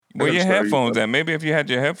Where your headphones at? Maybe if you had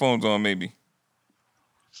your headphones on, maybe.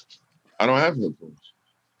 I don't have headphones.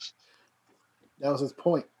 That was his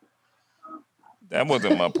point. That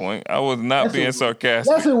wasn't my point. I was not being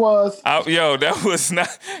sarcastic. Yes, it was. Yo, that was not.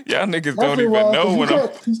 Y'all niggas don't even know when I'm.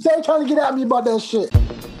 You stay trying to get at me about that shit.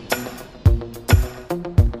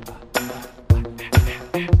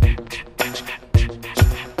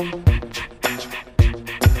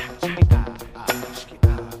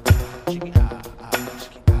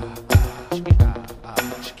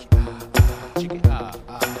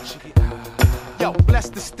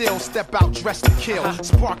 Step out, dress to kill,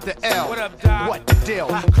 spark the L. What up, Doc? What the deal?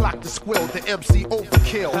 Clock the squill, the MC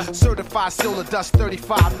overkill. Certified seal of dust,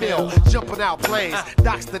 35 mil. Jumping out planes,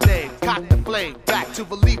 Doc's the name. Cock the flame, back to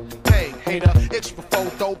relief the pain. Hater, itch for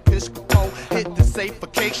photo, piss for cold. Hit the safe for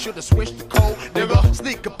case, should've switched the code. Nigga,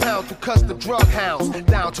 sneak a pound through custom drug hounds.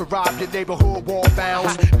 Down to rob your neighborhood wall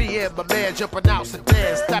bounds. Me and my man jumping out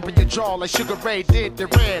sedans. Tapping your jaw like Sugar Ray did the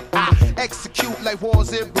Ran. I execute like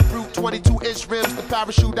wars in Beirut. 22-inch rims, the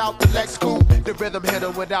parachute out the Lex coupe. The rhythm hit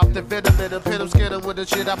him without the venom in him. Hit him, skin him with the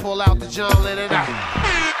shit. I pull out the John Lennon.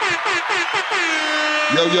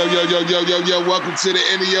 Yo. Welcome to the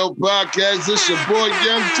NEO podcast. This your boy,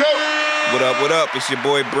 Young Joe. What up? It's your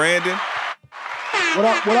boy, Brandon. What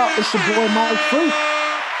up? It's your boy, Mike Free.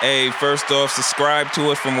 Hey, first off, subscribe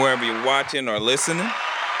to us from wherever you're watching or listening.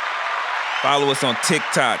 Follow us on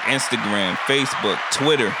TikTok, Instagram, Facebook,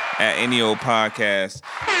 Twitter at NEO Podcast.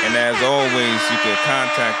 And as always, you can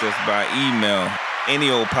contact us by email,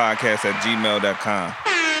 neopodcast@gmail.com.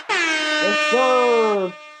 Yes,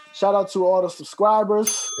 sir. Shout out to all the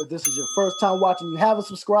subscribers. If this is your first time watching, you haven't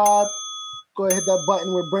subscribed, go ahead, hit that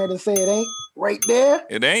button where Brandon say it ain't. Right there.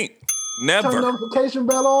 It ain't. Never. Turn the notification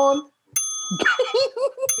bell on.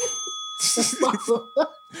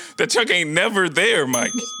 The chuck ain't never there,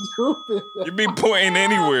 Mike. You be pointing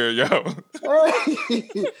anywhere, yo. Hey,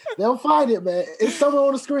 they'll find it, man. It's somewhere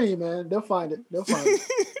on the screen, man. They'll find it. They'll find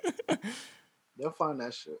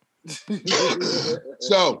that shit.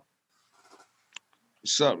 So,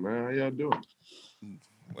 what's up, man? How y'all doing?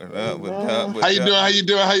 What up? How you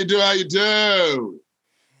doing?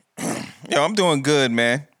 Yo, I'm doing good,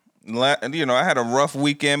 man. You know, I had a rough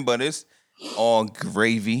weekend, but it's all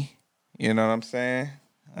gravy. You know what I'm saying?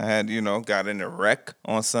 I had, got in a wreck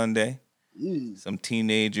on Sunday. Some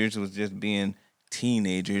teenagers was just being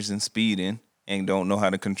teenagers and speeding and don't know how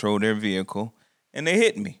to control their vehicle. And they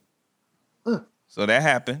hit me. So that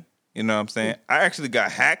happened. You know what I'm saying? I actually got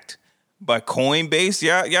hacked by Coinbase.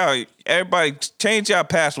 Y'all, everybody change y'all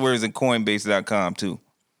passwords in Coinbase.com too.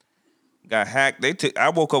 Got hacked. I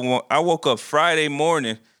woke up Friday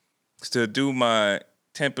morning to do my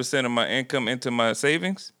 10% of my income into my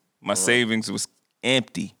savings. My savings was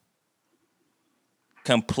empty.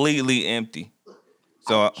 Completely empty.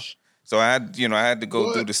 So I had to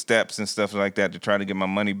go through the steps and stuff like that to try to get my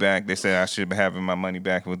money back. They said I should be having my money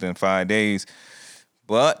back within 5 days.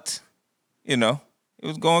 But, it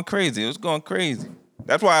was going crazy.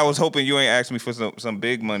 That's why I was hoping you ain't asked me for some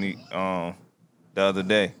big money the other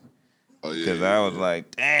day. Oh, yeah. Because I was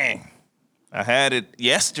like, dang, I had it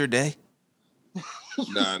yesterday.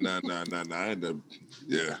 Nah.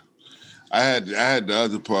 I had the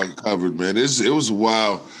other part covered, man. It was a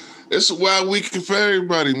wild weekend for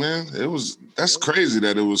everybody, man. That's crazy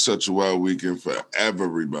that it was such a wild weekend for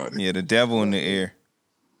everybody. Yeah, the devil in the air.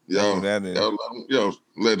 Yo, let him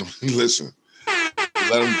listen.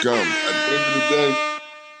 Let him come.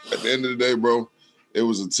 At the end of the day, bro, it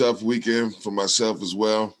was a tough weekend for myself as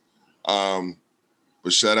well.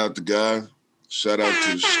 But shout out to God. Shout out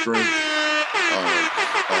to the strength.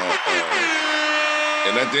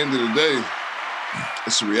 And at the end of the day,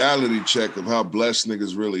 it's a reality check of how blessed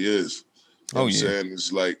niggas really is. You know what I'm saying?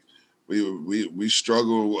 It's like we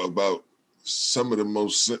struggle about some of the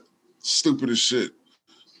most stupidest shit.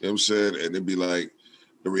 You know what I'm saying? And it'd be like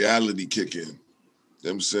the reality kick in. You know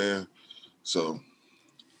what I'm saying? So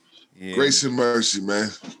grace and mercy, man.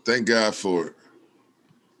 Thank God for it.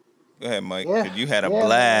 Go ahead, Mike. Yeah. You had a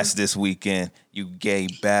blast this weekend, you gay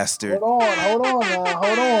bastard. Hold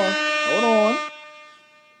on.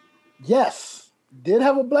 Yes, did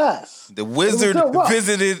have a blast. The Wizard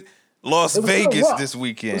visited Las Vegas this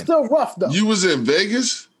weekend. It was still rough, though. You was in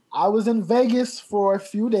Vegas? I was in Vegas for a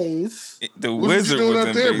few days. The Wizard was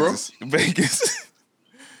in Vegas. Bro? Vegas.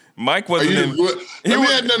 Mike wasn't in. No. I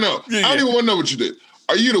don't even want to know what you did.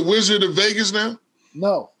 Are you the Wizard of Vegas now?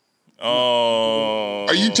 No. Oh.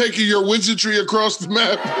 Are you taking your wizardry across the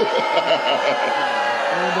map?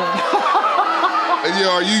 And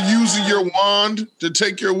are you using your wand to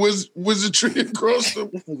take your wizardry across the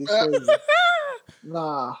map?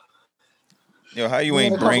 Nah. Yo, how you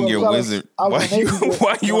ain't bring your wizard?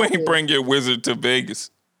 Why you ain't bring your wizard to Vegas?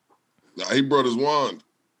 Nah, he brought his wand.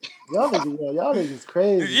 Y'all niggas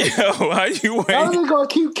crazy. Yo, how you ain't? Y'all niggas gonna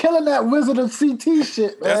keep killing that Wizard of CT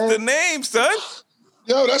shit, man. That's the name, son.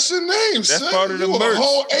 Yo, that's your name, son. That's part of the merch. You a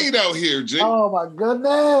whole 8 out here, G. Oh my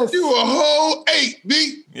goodness. You a whole 8,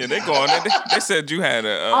 B. Yeah, they going. They said you had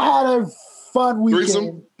a. I had a fun weekend.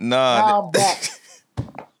 Threesome? Nah. Now I'm back.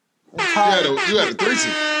 You had a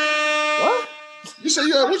threesome. What? You say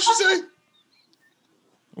you had what you say?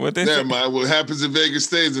 What they Never say? mind. What happens in Vegas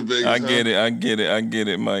stays in Vegas. I get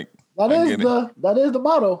it, Mike. That is the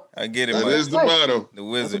motto. I get it, That Mike. is the motto. The That's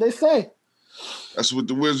wizard. what they say. That's what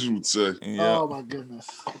the wizard would say. Yeah. Oh my goodness.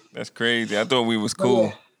 That's crazy. I thought we was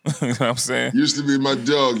cool. You know what I'm saying? Used to be my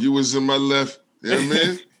dog. You was in my left. You know what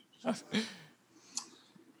I mean?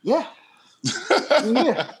 Yeah. We're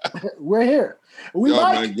here. We're here. We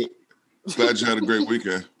like. Man, glad you had a great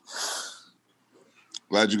weekend.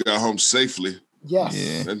 Glad you got home safely. Yes.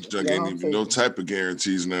 Yeah. That junk ain't even no type of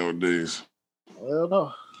guarantees nowadays. Well,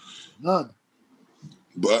 no. None.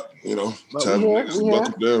 But, you know, But time we to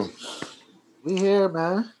buckle down. We here,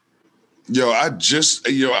 man. Yo, I just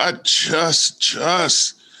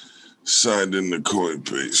signed in the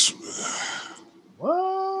Coinbase.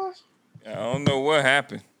 What? I don't know what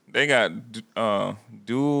happened. They got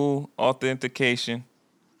dual authentication,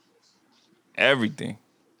 everything.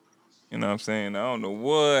 You know what I'm saying? I don't know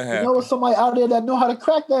what happened. You know, somebody out there that know how to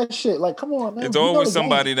crack that shit. Like, come on, man. It's always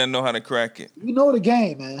somebody that know how to crack it. You know the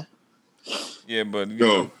game, man. Yeah, but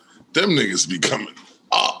Yo, them niggas be coming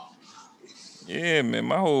up. Yeah, man,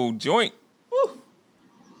 my whole joint. Woo.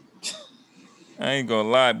 I ain't gonna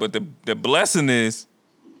lie, but the blessing is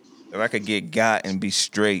that I could get got and be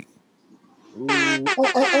straight. That's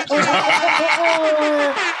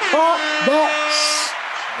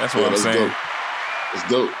what I'm saying.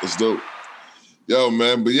 It's dope. Yo,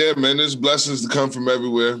 man, but yeah, man, there's blessings to come from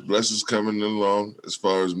everywhere. Blessings coming along as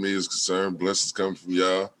far as me is concerned. Blessings coming from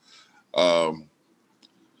y'all. I'm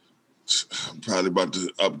probably about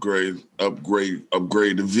to upgrade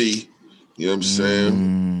the V. You know what I'm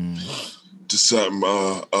saying? To something.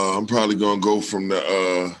 I'm probably gonna go from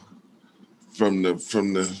the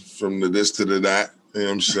this to the that. You know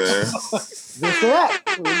what I'm saying? This to that.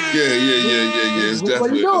 Yeah. It's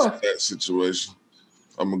definitely doing? that situation.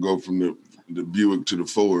 I'm gonna go from the Buick to the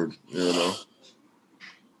Ford. You know,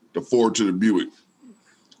 the Ford to the Buick.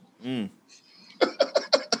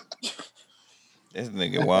 This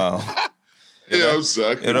nigga wild. Yeah, I'm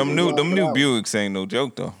sorry. Yeah, them new Buicks ain't no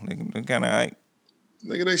joke though. They kind of hype.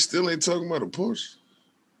 Nigga, they still ain't talking about a Porsche.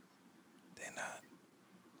 They not.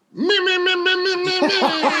 Me. What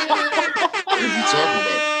are you talking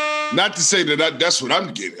about? Not to say that that's what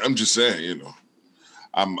I'm getting. I'm just saying, you know,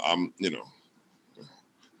 I'm you know,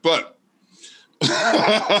 but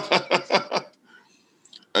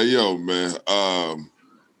hey, yo, man,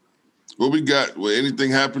 what we got? Will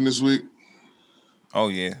anything happen this week? Oh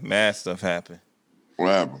yeah, mad stuff happened. What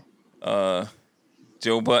happened?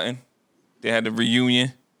 Joe Budden, they had a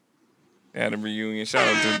reunion. Shout out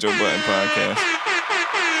to the Joe Budden podcast.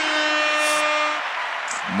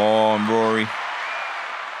 Maul and Rory.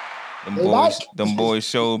 Them boys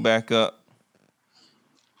showed back up.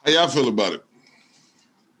 How y'all feel about it?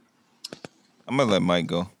 I'm gonna let Mike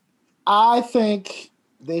go. I think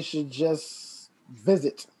they should just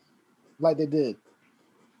visit like they did.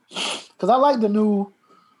 Because I like the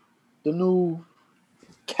new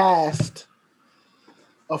cast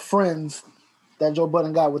of friends that Joe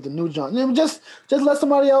Budden got with the new John. You know, just let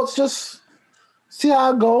somebody else just see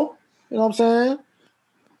how it go. You know what I'm saying?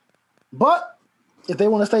 But if they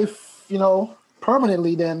want to stay, you know,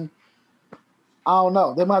 permanently, then I don't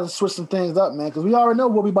know. They might have to switch some things up, man, because we already know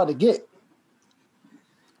what we about to get.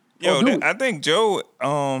 Yo, I think Joe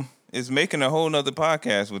is making a whole nother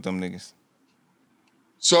podcast with them niggas.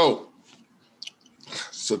 So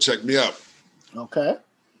check me out. Okay.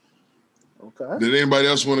 Did anybody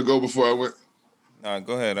else want to go before I went? Nah,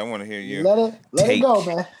 go ahead. I want to hear you. Let it go,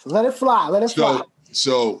 man. Let it fly.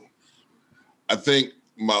 So I think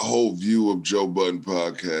my whole view of Joe Budden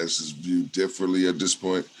podcast is viewed differently at this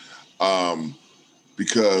point,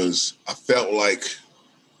 because I felt like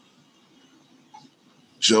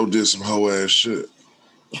Joe did some hoe ass shit.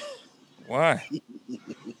 Why?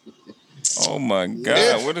 Oh my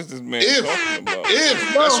God! What is this man talking about?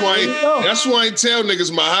 That's why I tell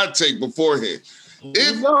niggas my hot take beforehand.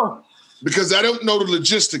 Because I don't know the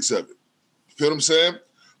logistics of it. You feel what I'm saying?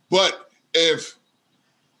 But if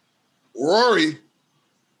Rory,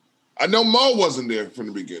 I know Mo wasn't there from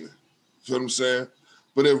the beginning. You feel what I'm saying?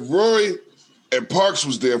 But if Rory and Parks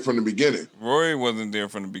was there from the beginning. Rory wasn't there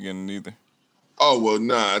from the beginning either. Oh, well,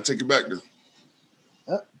 nah, I take it back then.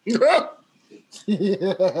 Take it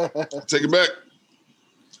back.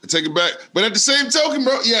 I take it back. But at the same token,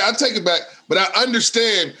 bro, yeah, I take it back. But I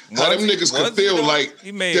understand how them niggas could feel like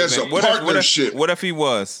there's a partnership. What if he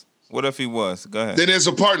was? What if he was? Go ahead. Then there's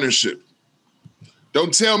a partnership.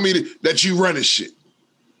 Don't tell me that you running shit.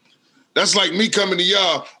 That's like me coming to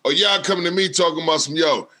y'all or y'all coming to me talking about some,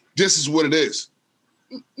 yo, this is what it is.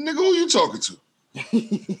 Nigga, who you talking to?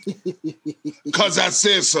 Because I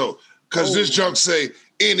said so. Because this junk say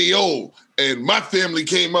any old. And my family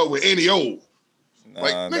came up with any old.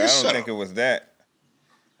 Like, nigga, I don't think it was that.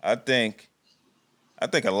 I think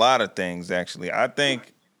a lot of things, actually. I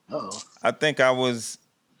think I was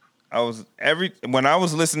when I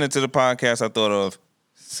was listening to the podcast, I thought of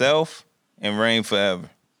Self and Reign Forever.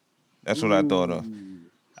 That's what I thought of.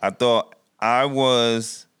 I thought I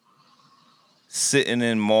was sitting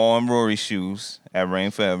in Maul and Rory's shoes at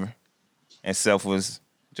Reign Forever, and Self was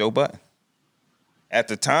Joe Budden. At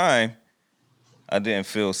the time, I didn't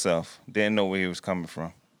feel Self. Didn't know where he was coming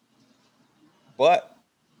from. But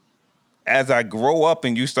as I grow up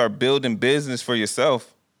and you start building business for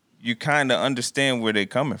yourself, you kind of understand where they're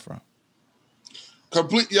coming from.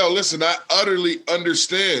 Yo, listen, I utterly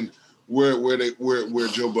understand where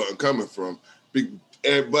Joe Budden coming from,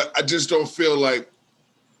 but I just don't feel like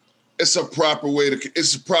it's a proper way to.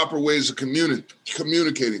 It's proper ways of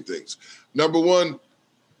communicating things. Number one,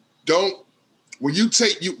 when you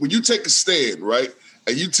take a stand, right,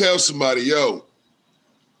 and you tell somebody, yo,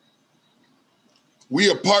 we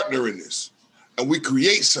a partner in this, and we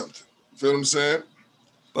create something. Feel what I'm saying?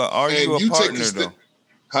 But are you a partner though?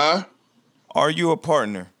 Huh? Are you a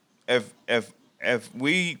partner? If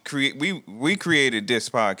we created this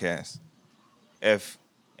podcast, if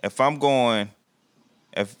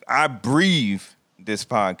I breathe this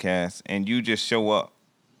podcast and you just show up,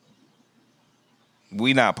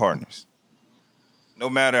 we not partners. No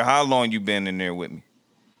matter how long you've been in there with me.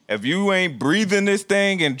 If you ain't breathing this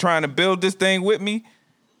thing and trying to build this thing with me,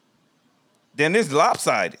 then it's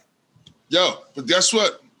lopsided. Yo, but guess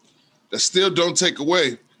what? That still don't take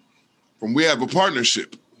away from we have a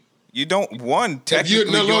partnership. You don't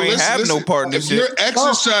technically you ain't have no partnership.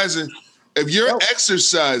 If you're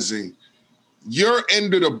exercising your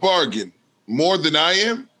end of the bargain more than I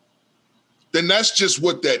am, then that's just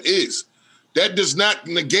what that is. That does not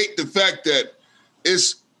negate the fact that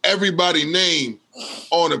it's everybody's name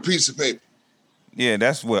on a piece of paper. Yeah,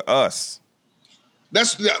 that's with us.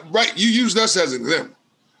 That's right. You used us as an example.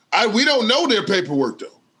 We don't know their paperwork though.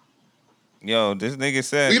 Yo, this nigga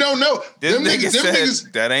said we don't know. This nigga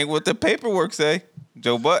said that ain't what the paperwork say.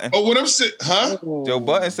 Joe Budden. Oh, what I'm saying, huh? Joe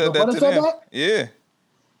Budden said that to them. Yeah.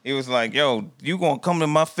 He was like, yo, you gonna come to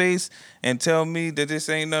my face and tell me that this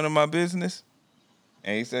ain't none of my business?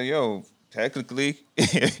 And he said, yo, technically,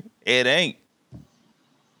 it ain't.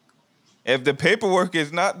 If the paperwork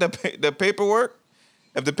is not the paperwork,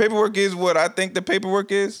 if the paperwork is what I think the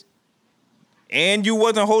paperwork is, and you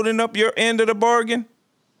wasn't holding up your end of the bargain,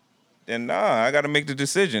 then nah, I got to make the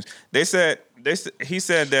decisions. He said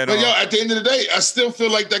that. But yo, at the end of the day, I still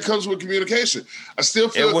feel like that comes with communication. I still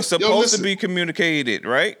feel it was supposed to be communicated,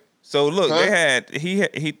 right? So look, they had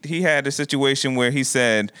he had a situation where he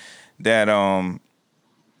said that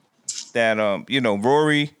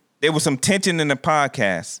Rory, there was some tension in the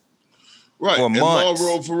podcast, right? For months.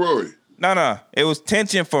 Roll for Rory. No, it was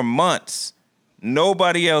tension for months.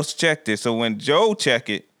 Nobody else checked it. So when Joe checked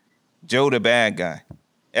it, Joe the bad guy.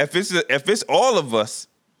 If it's all of us,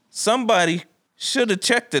 somebody should have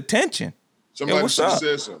checked the tension. Somebody should have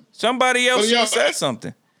said something. Somebody else should have said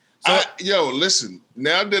something. So, listen.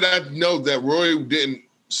 Now that I know that Roy didn't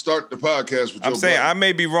start the podcast with Joe saying Budden, I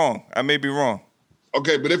may be wrong.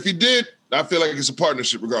 Okay, but if he did, I feel like it's a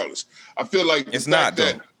partnership regardless. I feel like it's not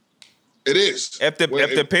though. It is. If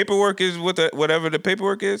the paperwork is whatever the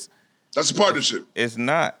paperwork is, that's a partnership. It's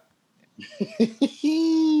not.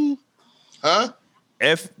 Huh?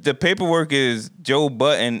 If the paperwork is Joe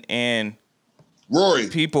Budden and Rory,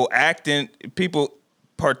 people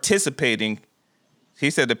participating, he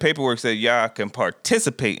said the paperwork said y'all can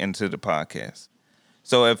participate into the podcast.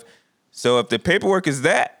 So if the paperwork is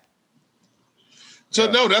that.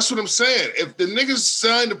 So no, that's what I'm saying. If the niggas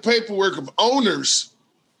signed the paperwork of owners,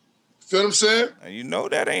 feel what I'm saying? You know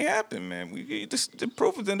that ain't happened, man. The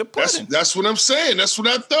proof is in the pudding. That's what I'm saying. That's what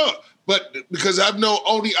I thought. But because I've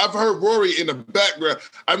heard Rory in the background.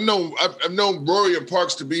 I've known Rory and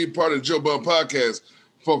Parks to be part of the Joe Budden podcast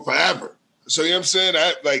for forever. So you know what I'm saying?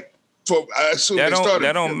 I assume they started.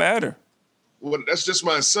 That don't matter. Well, that's just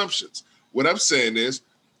my assumptions. What I'm saying is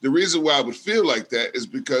the reason why I would feel like that is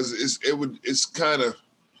because it's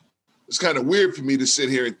it's kind of weird for me to sit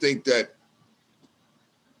here and think that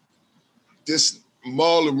this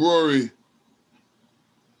Mal and Rory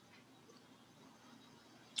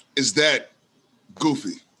is that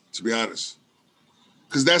goofy, to be honest.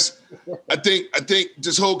 Because that's, I think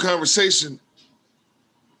this whole conversation.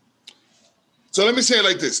 So let me say it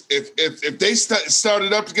like this: if they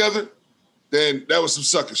started up together, then that was some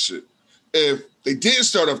sucker shit. If they didn't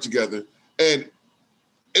start up together, and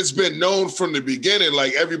it's been known from the beginning,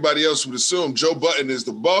 like everybody else would assume, Joe Budden is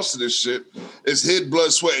the boss of this shit. It's his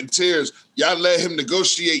blood, sweat, and tears. Y'all let him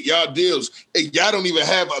negotiate y'all deals, and y'all don't even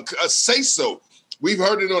have a say-so. We've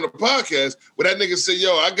heard it on the podcast where that nigga said,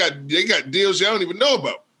 yo, they got deals y'all don't even know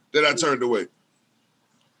about that I turned away.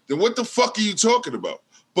 Then what the fuck are you talking about?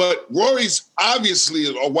 But Rory's obviously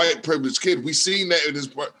a white privileged kid. We've seen that in his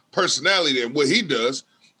personality and what he does.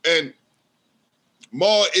 And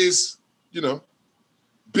Mal is,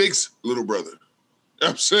 Big's little brother. You know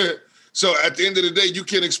what I'm saying? So at the end of the day, you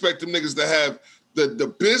can't expect them niggas to have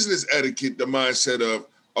the business etiquette, the mindset of,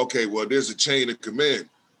 okay, well, there's a chain of command.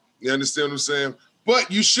 You understand what I'm saying? But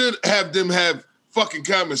you should have them have fucking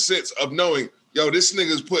common sense of knowing, yo, this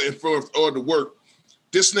nigga's putting forth all the work.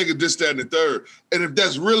 This nigga, this, that, and the third. And if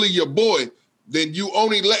that's really your boy, then you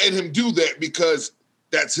only letting him do that because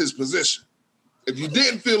that's his position. If you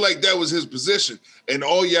didn't feel like that was his position and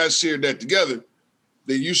all y'all shared that together,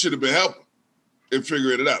 then you should have been helping and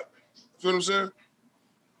figuring it out. You know what I'm saying?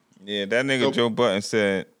 Yeah, that nigga Joe Budden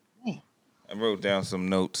said, I wrote down some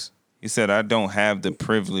notes. He said, I don't have the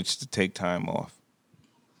privilege to take time off.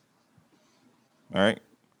 All right?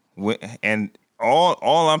 And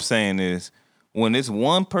all I'm saying is, when it's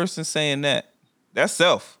one person saying that, that's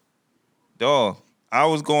self. Dog, I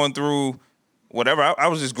was going through whatever. I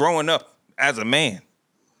was just growing up as a man.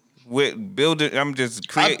 With building, I'm just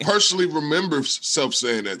creating. I personally remember self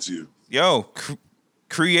saying that to you. Yo,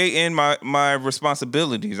 creating my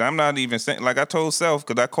responsibilities. I'm not even saying, like I told self,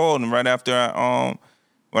 because I called him right after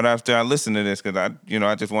I listened to this, because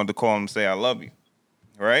I just wanted to call him and say I love you.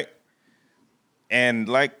 Right? And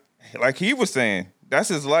like he was saying, that's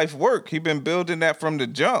his life work. He been building that from the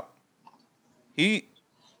jump.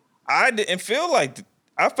 I didn't feel like,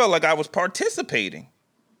 I felt like I was participating.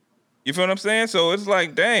 You feel what I'm saying? So it's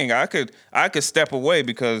like, dang, I could step away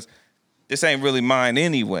because this ain't really mine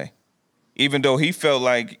anyway. Even though he felt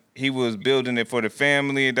like he was building it for the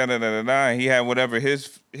family, and he had whatever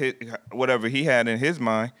whatever he had in his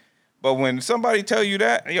mind. But when somebody tell you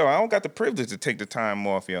that, yo, I don't got the privilege to take the time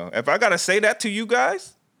off, yo. If I gotta say that to you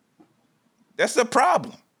guys, that's the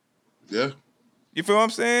problem. Yeah. You feel what I'm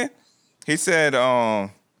saying? He said,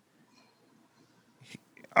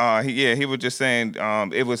 he was just saying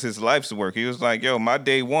it was his life's work. He was like, yo, my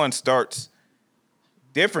day one starts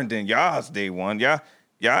different than y'all's day one. Y'all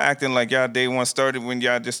acting like y'all day one started when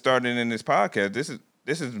y'all just started in this podcast. This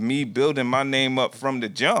is me building my name up from the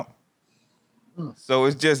jump. So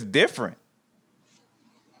it's just different.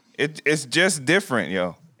 It's just different,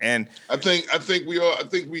 yo. And I think we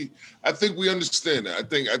understand that. I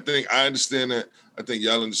think I understand that. I think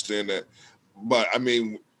y'all understand that. But I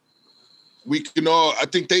mean, I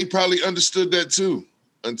think they probably understood that too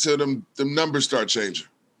until them numbers start changing.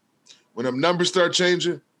 When them numbers start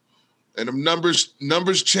changing, and them numbers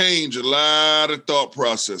change a lot of thought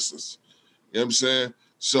processes. You know what I'm saying?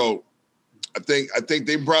 So I think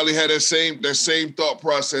they probably had that same thought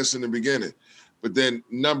process in the beginning. But then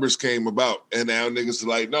numbers came about, and now niggas are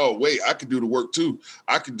like, no, wait, I could do the work too.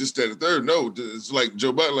 I could just stand a third. No, it's like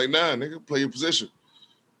Joe Budden, like, nah, nigga, play your position.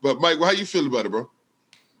 But Mike, how you feel about it, bro?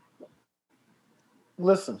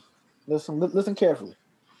 Listen carefully.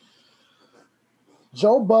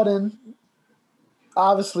 Joe Budden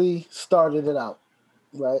obviously started it out,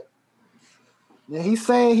 right? Now he's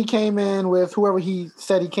saying he came in with whoever he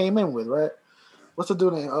said he came in with, right? What's the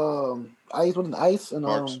dude name? Ice, what's the Ice and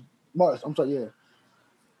Mars. I'm sorry, yeah.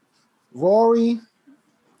 Rory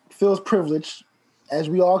feels privileged, as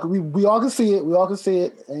we all can see it. We all can see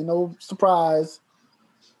it. Ain't no surprise.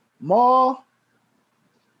 Mal,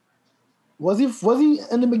 was he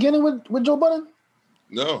in the beginning with Joe Budden?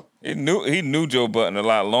 No, he knew Joe Budden a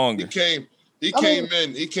lot longer. He came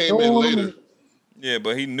in later. Yeah,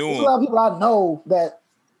 but he knew him. There's a lot of people I know that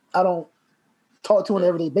I don't talk to on an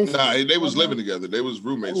everyday basis. Nah, they was living together. They was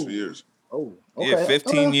roommates for years. Oh, okay. Yeah,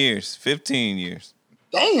 15 years. 15 years.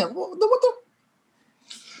 Damn. What the?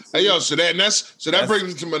 Hey, yo, so that brings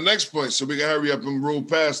me to my next point, so we can hurry up and roll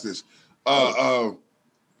past this. As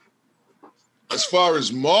far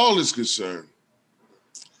as Mal is concerned,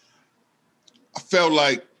 I felt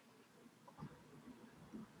like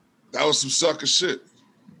that was some sucker shit.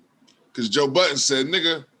 Because Joe Budden said,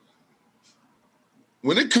 nigga,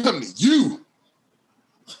 when it comes to you,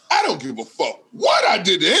 I don't give a fuck what I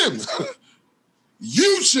did to him.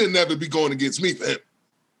 You should never be going against me for him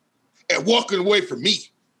and walking away from me.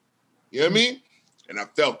 You know what I mean? And I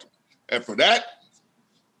felt him. And for that,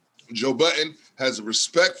 Joe Budden has a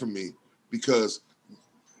respect for me because,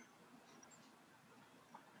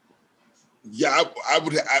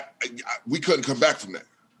 we couldn't come back from that.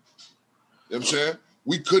 You know what I'm saying?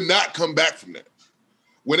 We could not come back from that.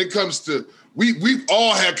 When it comes to, we've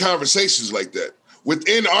all had conversations like that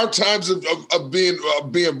within our times of being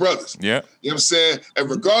brothers. Yeah. You know what I'm saying? And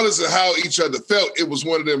regardless of how each other felt, it was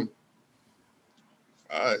one of them,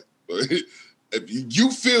 all right, if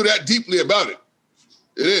you feel that deeply about it,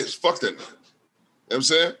 it is. Fuck that. You know what I'm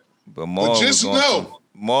saying? But Maul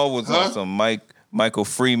was on some Michael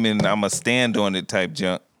Freeman, I'm a stand on it type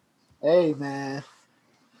junk. Hey, man.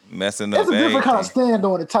 Messing up. It's a different kind of stand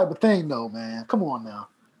on it type of thing, though, man. Come on now.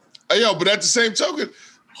 Hey, yo, but at the same token,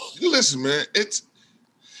 you listen, man, it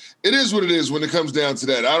is what it is when it comes down to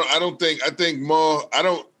that. I think Maul,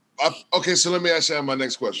 okay, so let me ask you my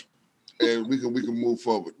next question. And we can move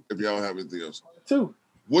forward if y'all don't have anything else. Two.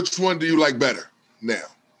 Which one do you like better now?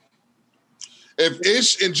 If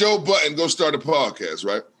Ish and Joe Budden go start a podcast,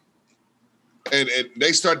 right? And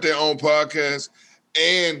they start their own podcast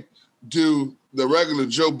and do the regular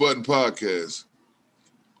Joe Budden podcast.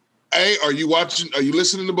 A, are you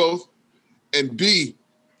listening to both? And B,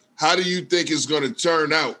 how do you think it's going to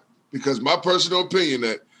turn out? Because my personal opinion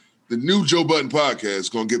that the new Joe Budden podcast is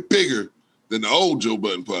going to get bigger than the old Joe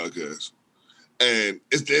Budden podcast. And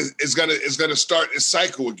it's gonna start its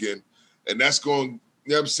cycle again. And that's going,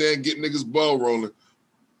 you know what I'm saying, get niggas ball rolling.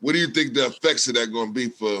 What do you think the effects of that going to be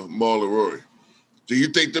for Maul and Rory? Do you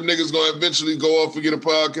think them niggas going to eventually go off and get a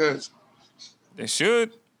podcast? They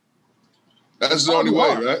should. That's the only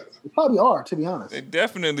way, right? They probably are, to be honest. They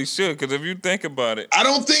definitely should, because if you think about it. I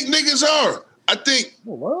don't think niggas are. I think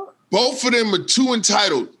both of them are too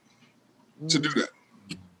entitled to do that.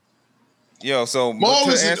 Yo, so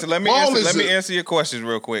let me answer your questions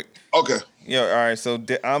real quick. Okay. Yo, all right. So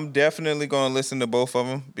I'm definitely going to listen to both of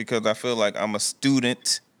them because I feel like I'm a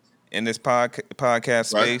student in this podcast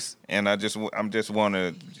space, and I'm just want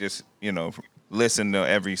to listen to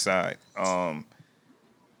every side.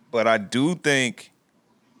 But I do think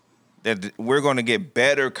that we're going to get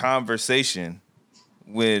better conversation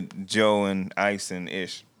with Joe and Ice and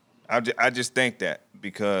Ish. I just think that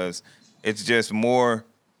because it's just more.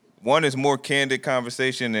 One is more candid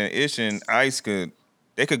conversation than Ish and Ice could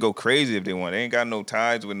go crazy if they want. They ain't got no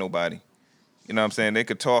ties with nobody. You know what I'm saying? They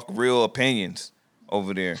could talk real opinions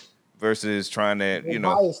over there versus trying to,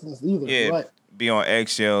 biasness either, be on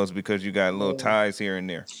eggshells because you got little ties here and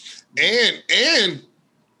there. And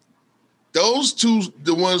those two,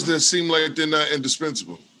 the ones that seem like they're not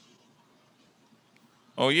indispensable.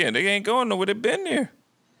 Oh yeah, they ain't going nowhere. They been there.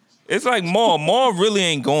 It's like Maul. Maul really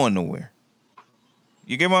ain't going nowhere.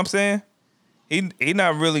 You get what I'm saying? He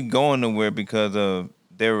not really going nowhere because of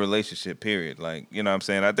their relationship, period. Like, you know what I'm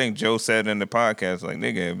saying? I think Joe said in the podcast, like,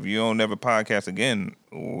 nigga, if you don't never podcast again,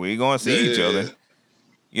 we gonna see each other.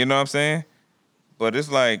 You know what I'm saying? But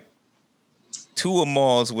it's like two of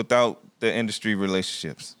Mauls without the industry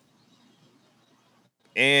relationships.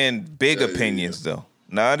 And big opinions, though.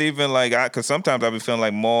 Not even like, because sometimes I be feeling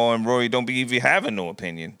like Maul and Rory don't be even having no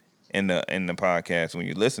opinion in the podcast when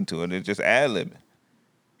you listen to it. It's just ad-libbing.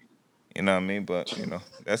 You know what I mean? But,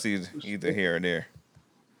 that's either here or there.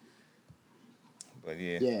 But,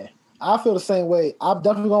 yeah. Yeah. I feel the same way. I'm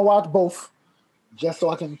definitely going to watch both just so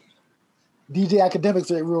I can DJ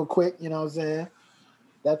academics it real quick. You know what I'm saying?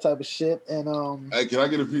 That type of shit. And hey, can I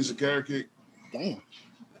get a piece of carrot cake? Damn.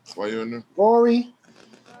 While you're in there? Rory,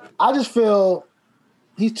 I just feel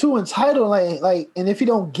he's too entitled. Like, and if he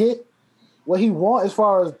don't get what he want as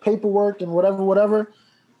far as paperwork and whatever,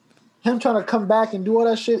 him trying to come back and do all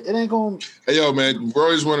that shit, it ain't going to... Hey, yo, man,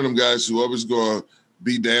 Rory's one of them guys who always going to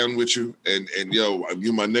be down with you. And yo,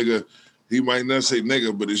 you my nigga. He might not say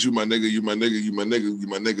nigga, but it's you my nigga, you my nigga, you my nigga, you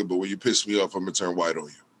my nigga. But when you piss me off, I'm going to turn white on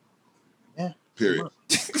you. Yeah. Period.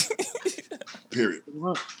 Period.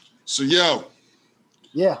 So, yo.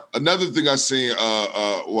 Yeah. Another thing I seen,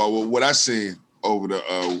 what I seen over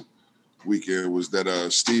the weekend was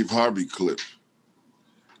that Steve Harvey clip.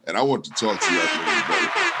 And I want to talk to you about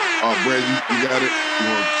it. Brad, you got it? You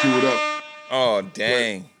want to cue it up? Oh,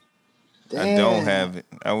 dang. I don't have it.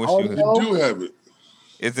 I wish you do have it.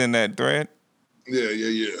 It's in that thread?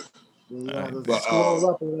 Yeah. Scroll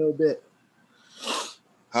up a little bit.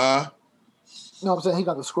 Huh? No, I'm saying he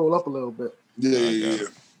got to scroll up a little bit. Yeah.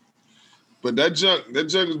 But that junk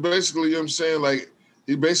is basically, you know what I'm saying? Like,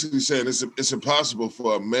 he basically saying it's impossible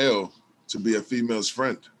for a male to be a female's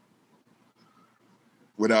friend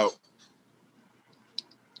without.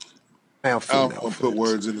 I don't put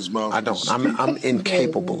words in his mouth. I don't. I'm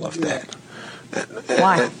incapable of that.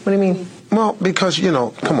 Why? What do you mean? Well, because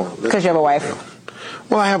come on. Because you have a wife.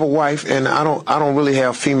 Well, I have a wife, and I don't really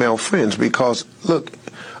have female friends because look.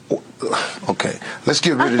 Okay, let's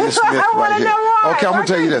get rid of this myth right here. Okay, I'm gonna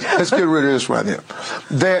tell you this. Let's get rid of this right here.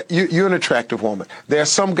 You're an attractive woman. There's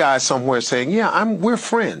some guy somewhere saying, "Yeah, we're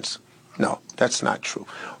friends." No, that's not true.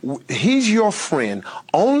 He's your friend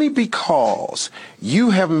only because you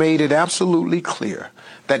have made it absolutely clear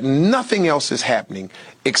that nothing else is happening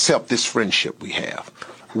except this friendship we have.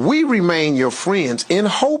 We remain your friends in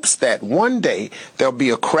hopes that one day there'll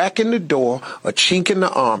be a crack in the door, a chink in the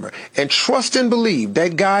armor. And trust and believe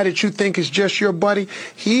that guy that you think is just your buddy,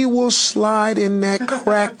 he will slide in that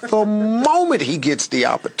crack the moment he gets the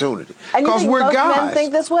opportunity. Because we're most guys. Men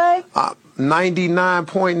think this way?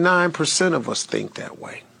 99.9% of us think that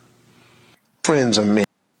way. Friends are men.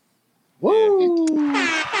 Woo!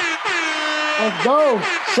 Let's go.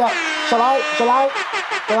 Shall I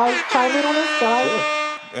chime in on this? Shall I?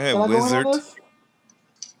 Go ahead, Wizard.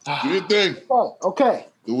 Do your thing. Okay.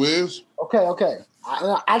 The Wiz. Okay.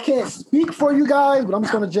 I can't speak for you guys, but I'm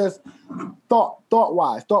just gonna thought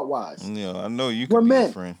wise. Yeah, I know you can be a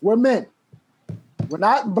friend. We're men. We're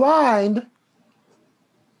not blind.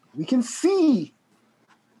 We can see.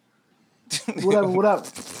 Whatever.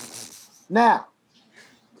 Now,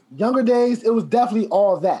 younger days, it was definitely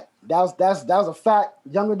all that. That was a fact.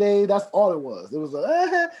 Younger days, that's all it was. It was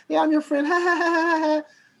yeah, I'm your friend.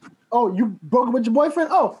 Oh, you broke up with your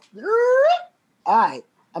boyfriend? Oh, all right,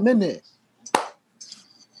 I'm in there.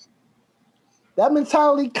 That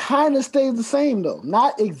mentality kind of stays the same though.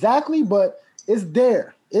 Not exactly, but it's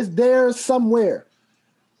there. It's there somewhere.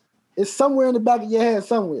 It's somewhere in the back of your head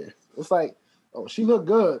somewhere. It's like, oh, she look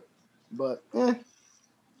good, but I ain't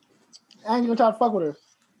gonna try to fuck with her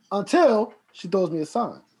until she throws me a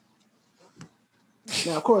sign.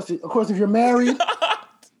 Now, of course, if you're married,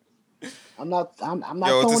 I'm not yo,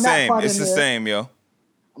 throwing that part in there. It's the same, yo.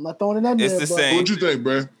 I'm not throwing it in there. It's the same. What you think,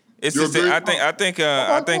 bro? It's the same. I think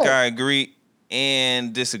I agree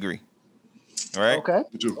and disagree. Right? Okay.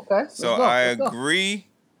 So I agree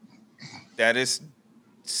that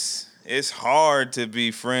it's hard to be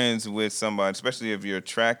friends with somebody, especially if you're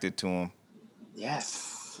attracted to them.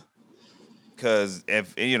 Yes. Because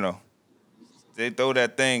if they throw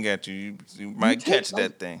that thing at you, you might catch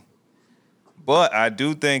that thing. But I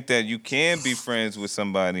do think that you can be friends with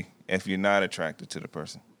somebody if you're not attracted to the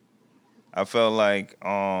person. I felt like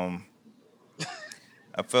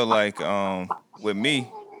with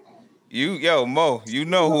me, Mo, you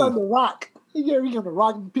know who. On the rock. You got the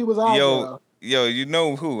rock in people's eyes. Yo, you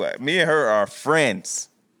know who. Me and her are friends.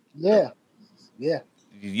 Yeah.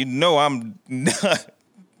 You know I'm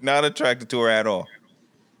not attracted to her at all.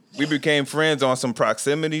 We became friends on some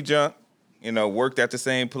proximity junk. Worked at the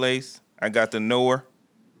same place. I got to know her.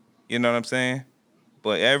 You know what I'm saying?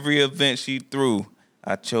 But every event she threw,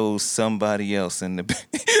 I chose somebody else in the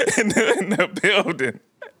in the building.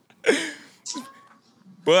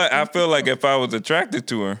 But I feel like if I was attracted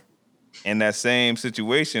to her in that same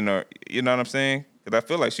situation, or you know what I'm saying? Because I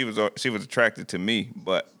feel like she was attracted to me,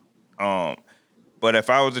 but if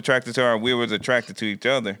I was attracted to her and we was attracted to each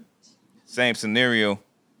other, same scenario,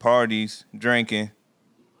 parties, drinking,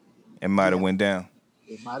 it might have went down.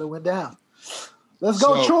 It might have went down. Let's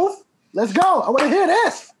go, Truth. Let's go. I want to hear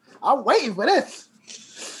this. I'm waiting for this.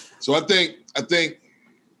 So I think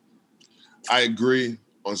I agree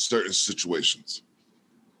on certain situations.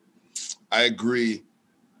 I agree.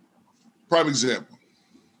 Prime example.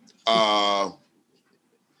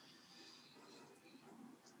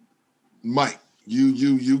 Mike,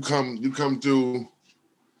 you come through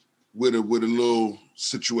with a little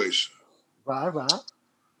situation. Right.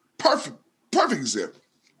 Perfect example.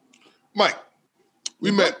 Mike,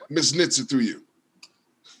 we met Miss Nitsa through you,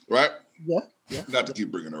 right? Yeah. Not to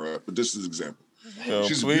keep bringing her up, but this is an example. Yo,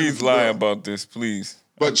 please lie about this, please.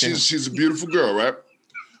 But she's a beautiful girl, right?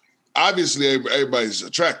 Obviously, everybody's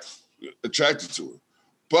attracted to her.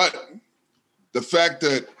 But the fact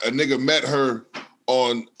that a nigga met her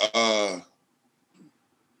on a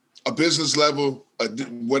business level,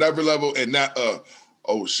 whatever level, and not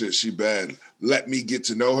oh shit, she bad. Let me get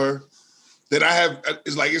to know her. Then I have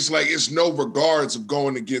it's no regards of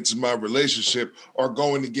going against my relationship or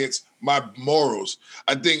going against my morals.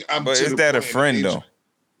 I think I'm. But is that a friend though?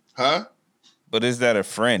 Huh? But is that a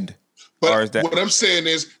friend? But or is that... what I'm saying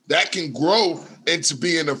is that can grow into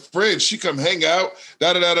being a friend. She come hang out,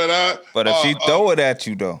 da. But if she throw it at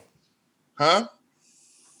you though, huh?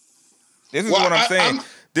 This is what I'm saying.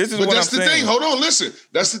 This is but what that's I'm the saying. thing. Hold on, listen.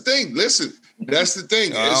 That's the thing. Listen. That's the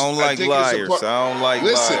thing. I don't like liars. I don't like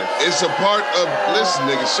listen, liars. it's a part of, listen,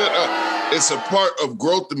 nigga, shut up. It's a part of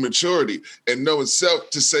growth and maturity and knowing self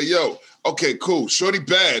to say, yo, okay, cool. Shorty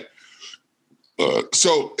bad.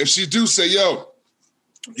 So if she do say, yo,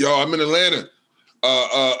 I'm in Atlanta.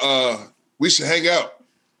 We should hang out.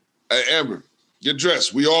 Hey, Amber, get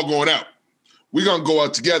dressed. We all going out. We're going to go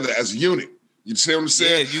out together as a unit. You see what I'm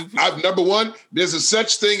saying? Number one, there's a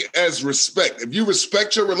such thing as respect. If you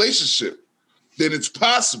respect your relationship, then it's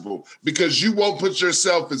possible because you won't put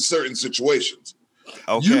yourself in certain situations.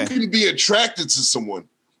 Okay. You can be attracted to someone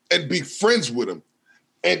and be friends with them.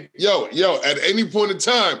 And at any point in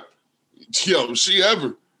time, she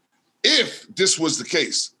ever, if this was the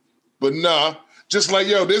case. But nah, just like,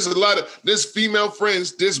 there's female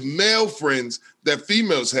friends, there's male friends that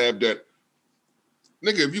females have that,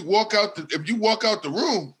 nigga, if you walk out the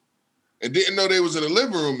room and didn't know they was in the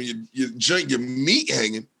living room and your meat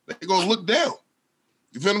hanging, they're gonna look down.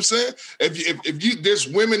 You feel what I'm saying? If you there's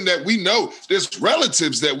women that we know, there's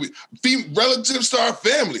relatives relatives to our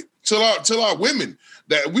family, to our women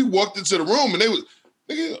that we walked into the room and they was,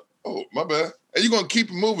 nigga, oh my bad. And you're gonna keep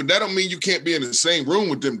it moving. That don't mean you can't be in the same room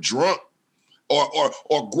with them drunk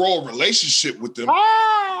or grow a relationship with them.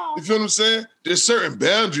 You feel what I'm saying? There's certain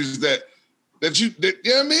boundaries that you know what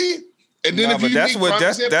I mean? And then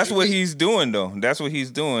that's what he's doing though. That's what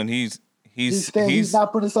he's doing. He's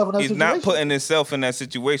not putting himself in that situation. He's not putting himself in that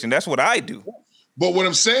situation. That's what I do. But what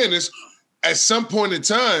I'm saying is, at some point in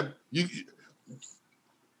time, you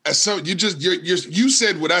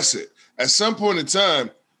said what I said. At some point in time,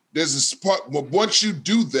 there's a part. Well, once you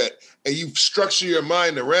do that and you structure your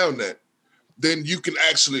mind around that, then you can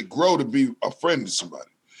actually grow to be a friend to somebody.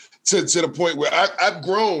 To the point where I've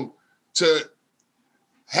grown to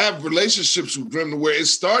have relationships with them to where it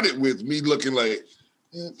started with me looking like,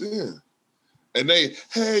 yeah. And they,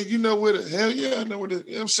 hey, you know where the hell yeah, I know where the,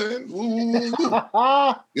 you know what I'm saying? Woo, woo, woo. You know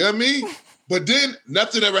what I mean? But then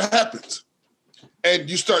nothing ever happens. And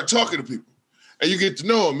you start talking to people and you get to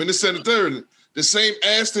know them. And this and the third, the same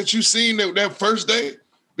ass that you seen that first day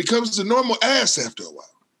becomes the normal ass after a while.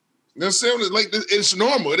 You know what I'm saying? Like, it's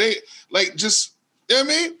normal. It ain't like just, you know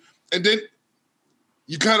what I mean? And then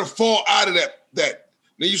you kind of fall out of that.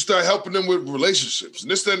 Then you start helping them with relationships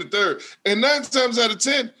and this and the third. And 9 times out of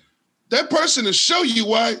 10, that person will show you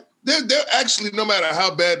why they're actually, no matter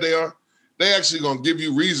how bad they are, they actually gonna give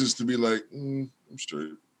you reasons to be like, I'm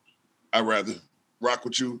straight. I'd rather rock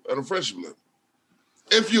with you at a friendship level.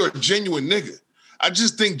 If you're a genuine nigga. I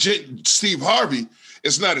just think Steve Harvey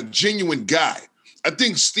is not a genuine guy. I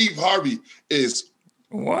think Steve Harvey is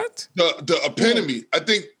what? The epitome. I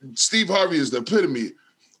think Steve Harvey is the epitome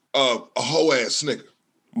of a hoe ass nigga.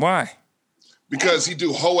 Why? Because he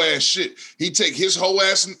do hoe ass shit. He take his hoe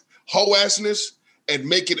assness and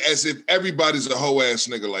make it as if everybody's a hoe ass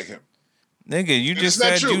nigga like him. Nigga, you just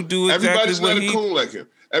said true. You do exactly everybody's what not a coon like him.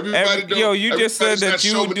 Everybody don't. You just said that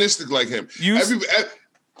you chauvinistic like him. Steve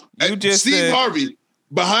Harvey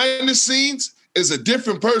behind the scenes is a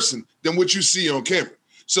different person than what you see on camera.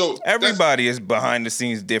 So everybody is behind the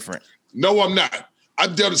scenes different. No, I'm not.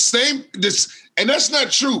 I've done the same. And that's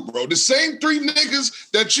not true, bro. The same 3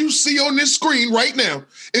 niggas that you see on this screen right now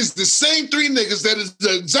is the same 3 niggas that is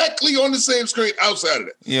exactly on the same screen outside of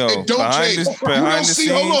that. Yo, and don't change.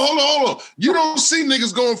 Hold on. You don't see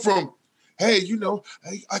niggas going from, hey,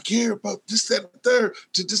 I care about this, that, and the third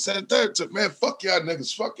to this, that, and the third to, man, fuck y'all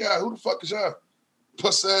niggas. Fuck y'all. Who the fuck is y'all?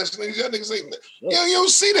 Puss ass niggas. Y'all niggas ain't. You don't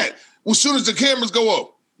see that. Well, as soon as the cameras go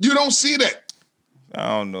up, you don't see that. I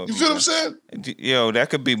don't know. You feel what I'm saying? Yo, that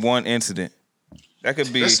could be one incident. That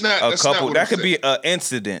could be a couple. That could be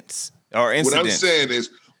incidents or incidents.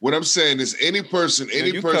 What I'm saying is any person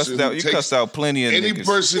you cussed out plenty of any niggas.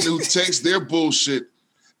 person who takes their bullshit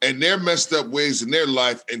and their messed up ways in their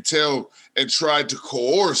life and try to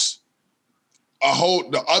coerce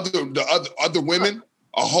the other women,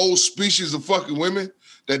 a whole species of fucking women,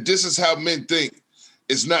 that this is how men think,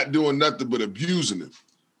 is not doing nothing but abusing them.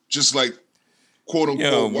 Just like, quote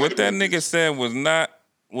unquote. Yo, what that nigga said was not.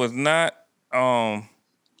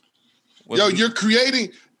 You're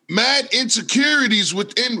creating mad insecurities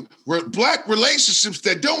within black relationships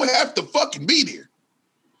that don't have to fucking be there.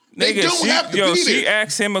 They don't have to be there. She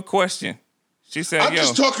asked him a question. She said, I'm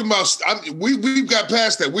just talking about, we've got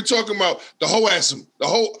past that. We're talking about the hoe assness.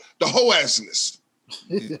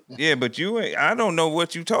 Yeah, but I don't know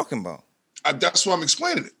what you're talking about. That's why I'm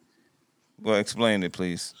explaining it. Well, explain it,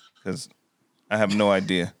 please, because I have no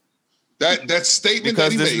idea. That statement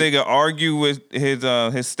because that this made, nigga argue with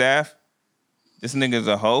his staff. This nigga's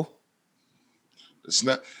a hoe. It's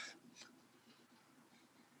not.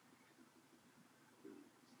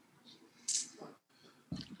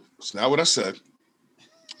 It's not what I said.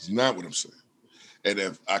 It's not what I'm saying. And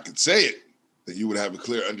if I could say it, then you would have a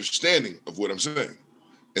clear understanding of what I'm saying,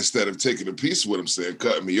 instead of taking a piece of what I'm saying,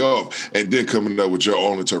 cutting me off, and then coming up with your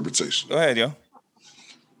own interpretation. Go ahead, yo.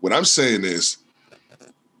 What I'm saying is,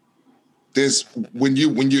 there's when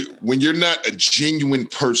you're not a genuine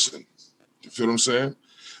person, you feel what I'm saying?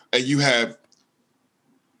 And you have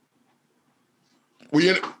when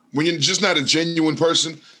you're just not a genuine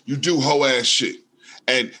person, you do whole ass shit.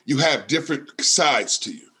 And you have different sides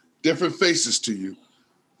to you, different faces to you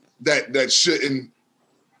that shouldn't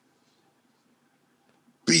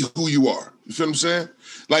be who you are. You feel what I'm saying?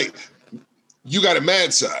 Like, you got a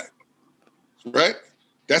mad side, right?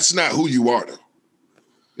 That's not who you are, though.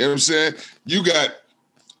 You know what I'm saying? You got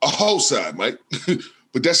a whole side, Mike,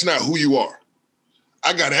 but that's not who you are.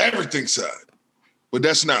 I got everything side, but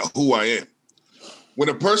that's not who I am. When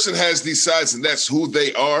a person has these sides and that's who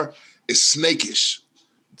they are, it's snakish.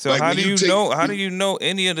 So like, how do you know? How do you know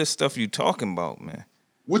any of the stuff you talking about, man?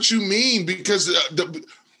 What you mean? Because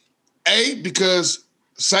because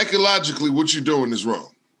psychologically, what you're doing is wrong.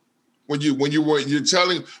 When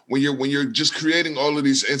you're just creating all of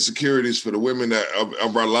these insecurities for the women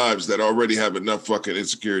of our lives that already have enough fucking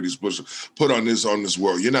insecurities put on this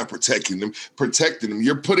world. You're not protecting them.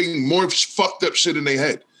 You're putting more fucked up shit in their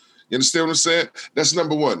head. You understand what I'm saying? That's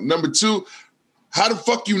number one. Number two, how the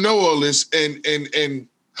fuck you know all this and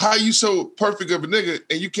how you so perfect of a nigga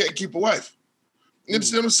and you can't keep a wife? You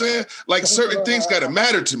understand what I'm saying? Like, certain things gotta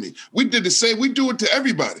matter to me. We did the same. We do it to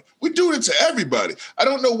everybody. We do it to everybody. I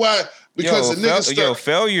don't know why, because the niggas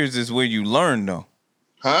failures is where you learn, though.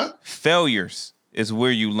 Huh? Failures is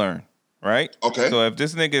where you learn, right? Okay. So if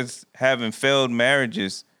this nigga's having failed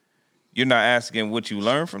marriages, you're not asking what you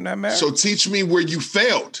learned from that marriage? So teach me where you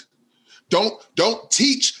failed. Don't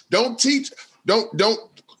teach. Don't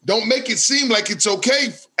make it seem like it's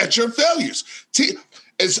okay at your failures.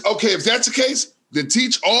 It's okay if that's the case. Then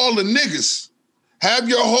teach all the niggas. Have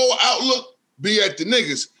your whole outlook be at the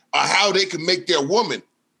niggas how they can make their woman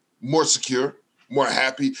more secure, more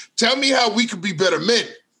happy. Tell me how we can be better men.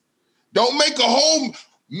 Don't make a whole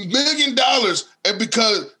 $1 million and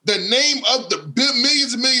because the name of the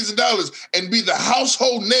millions and millions of dollars and be the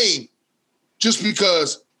household name just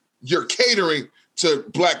because you're catering to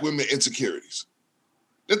black women insecurities.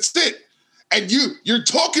 That's it. And you're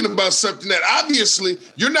talking about something that obviously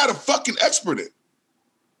you're not a fucking expert in.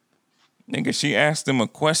 Nigga, she asked him a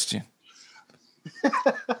question.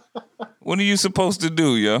 What are you supposed to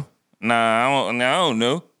do, yo? Nah, I don't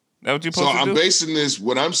know. That what you supposed to do? So I'm basing this,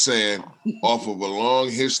 what I'm saying, off of a long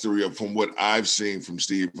history from what I've seen from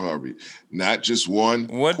Steve Harvey. Not just one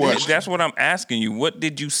question. That's what I'm asking you. What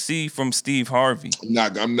did you see from Steve Harvey?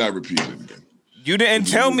 I'm not repeating it again. You didn't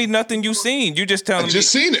tell me nothing you seen. You just telling me. I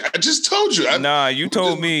just seen it. I just told you. You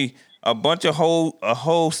told me a bunch of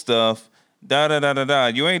whole stuff.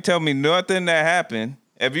 You ain't tell me nothing that happened.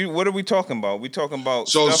 What are we talking about? We talking about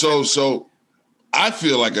So I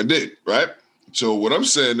feel like I did, right? So what I'm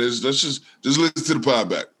saying is, let's just listen to the pod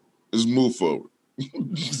back. Let's move forward.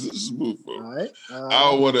 Let's move forward. All right.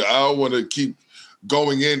 I don't want to keep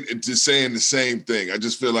going into saying the same thing. I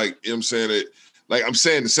just feel like, you know what I'm saying, it like I'm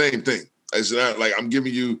saying the same thing. It's not like I'm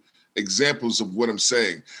giving you examples of what I'm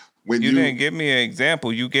saying. When you didn't give me an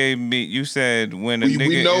example, you said when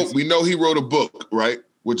we know he wrote a book, right?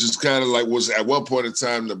 Which is kind of like was at one point in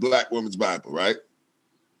time the Black Women's Bible, right?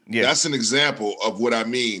 Yeah, that's an example of what I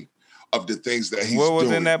mean of the things that he's doing. What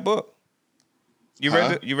was in that book? You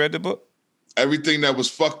read the book? Everything that was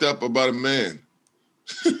fucked up about a man.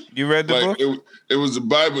 You read the book? It was a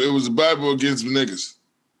Bible. It was a Bible against the niggas.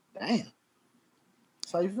 Damn.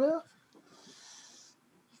 That's how you feel?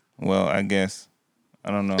 Well, I guess.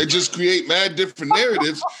 I don't know. It just create mad different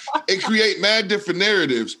narratives. It create mad different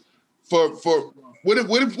narratives for what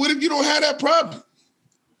if you don't have that problem?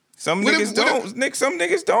 Some niggas don't. Nick, some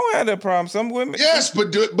niggas don't have that problem. Some women. Yes,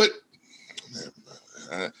 but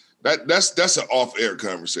that's an off-air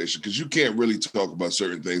conversation because you can't really talk about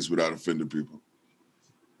certain things without offending people.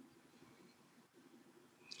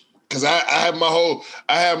 Because I have my whole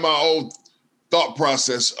thought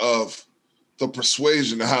process of the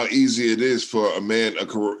persuasion of how easy it is for a man, a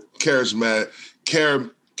charismatic,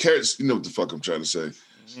 you know what the fuck I'm trying to say,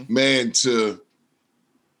 man to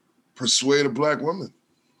persuade a black woman.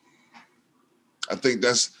 I think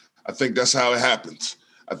that's how it happens.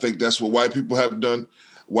 I think that's what white people have done,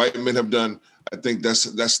 white men have done. I think that's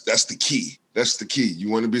the key. That's the key.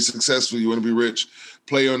 You want to be successful, you want to be rich,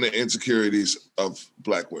 play on the insecurities of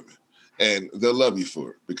black women. And they'll love you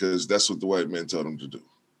for it because that's what the white men told them to do.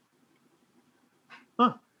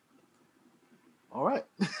 Huh. All right.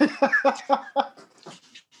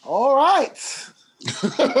 All right.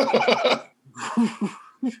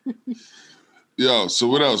 Yo, so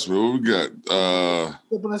what else, man? What we got?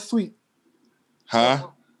 Sipping a sweet. Huh?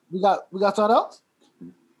 We got something else?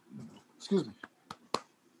 Excuse me.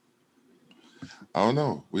 I don't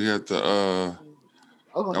know. We got the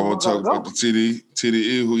I want to talk about the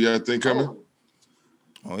TDE. Who y'all think coming?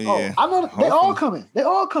 Oh yeah. I know they all coming. They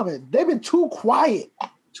all coming. They've been too quiet.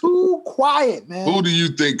 Too quiet, man. Who do you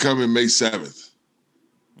think coming May 7th?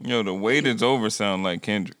 Yo, the wait is over sound like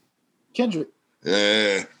Kendrick.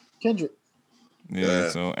 Yeah. Kendrick. Yeah,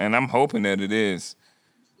 so and I'm hoping that it is.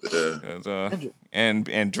 Yeah.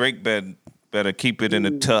 And Drake better keep it in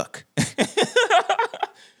a tuck.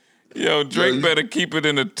 Yo, Drake better keep it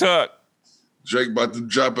in a tuck. Drake about to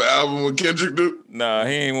drop an album with Kendrick, dude? Nah,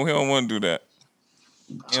 he don't want to do that.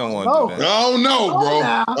 He don't want to do that. I don't know, bro.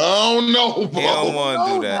 I don't know, bro. He don't want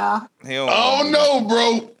to do that. I don't know,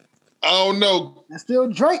 bro. I don't know. That's still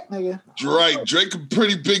Drake, nigga. Drake a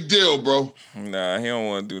pretty big deal, bro. Nah, he don't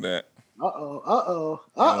want to do that. Uh-oh.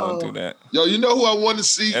 He don't want to do that. Yo, you know who I want to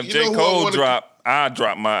see? If J. Cole I'll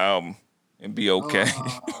drop my album and be okay.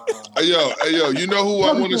 Hey, yo, you know who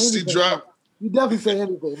I want to see drop? You definitely say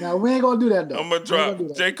anything. Now, we ain't going to do that, though. I'm going to drop.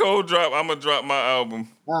 J. Cole drop, I'm going to drop my album.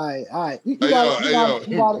 All right. You got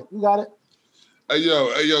it. Hey,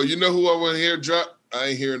 yo, you know who I want to hear drop? I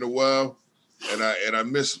ain't hear in a while, and I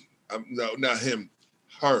miss him. No, not him.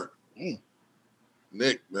 Her. Damn.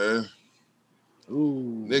 Nick, man.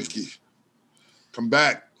 Ooh. Nikki. Come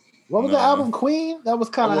back. What was the album, Queen? That was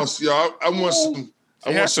kind of... I want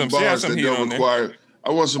some bars that don't require...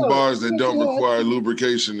 I want some bars that don't require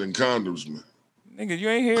lubrication and condoms, man. Nigga, you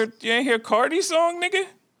ain't hear Cardi's song, nigga?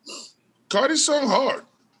 Cardi's song hard.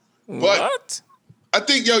 What? I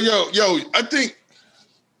think, I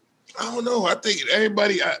don't know. I think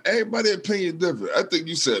everybody opinion different. I think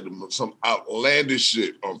you said some outlandish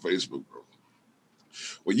shit on Facebook, bro.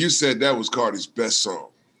 Well, you said that was Cardi's best song.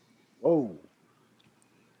 Oh.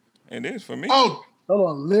 It is for me. Oh. Hold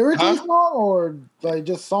on. Lyrically song or like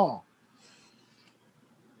just song?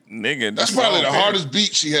 Nigga, that's probably the hardest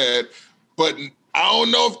beat she had, but I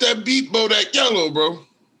don't know if that beat Bodak Yellow, bro.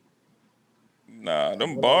 Nah,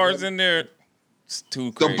 them bars in there, it's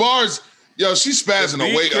too crazy. The bars, yo, she's spazzing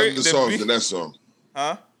on way other songs than that song.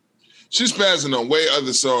 Huh? She's spazzing on way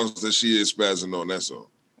other songs than she is spazzing on that song.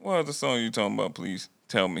 What other song you talking about, please?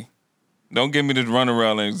 Tell me. Don't give me the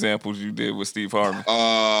runaround examples you did with Steve Harvey.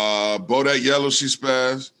 Bodak Yellow, she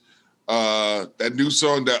spazzed. That new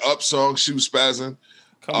song, that Up song, she was spazzing.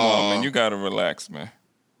 Come on, man. You gotta relax, man.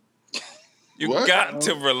 You got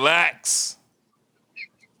to relax.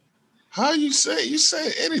 How you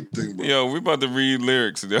say anything, bro? Yo, we about to read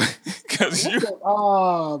lyrics, cause you.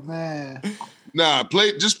 Oh man. Nah,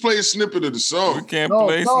 just play a snippet of the song. We can't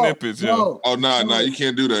play snippets, yo. Oh nah, you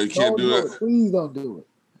can't do that. You can't do that. Please don't do it.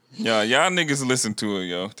 Y'all niggas listen to it,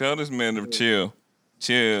 yo. Tell this man to chill.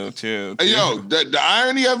 Chill. Hey, yo, the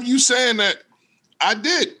irony of you saying that, I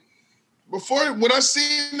did. When I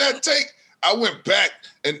seen that take, I went back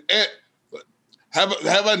and have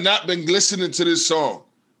I not been listening to this song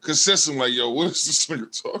consistently? Like, yo, what is this nigga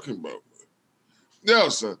talking about? Yo,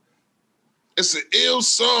 son, it's an ill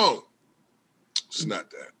song. It's not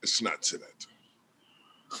that. It's not to that.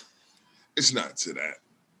 It's not to that.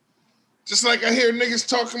 Just like I hear niggas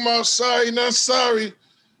talking about Sorry Not Sorry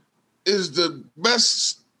is the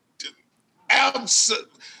best album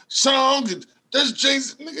song. That's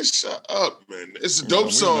Jay-Z. Nigga, shut up, man. It's a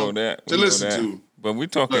dope song to listen to. But we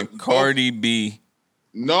talking Cardi B.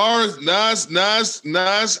 Nas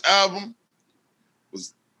album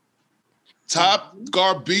was top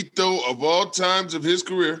garbito of all times of his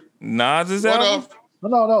career. Nas's album?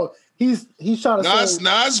 No. He's trying to say...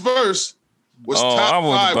 Nas verse was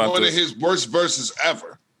top 5, one of his worst verses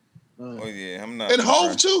ever. Oh, yeah, I'm not. And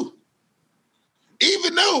Hov, too.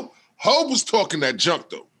 Even though Hov was talking that junk,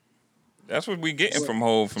 though. That's what we getting from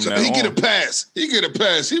Hov from so now on. He get a pass. He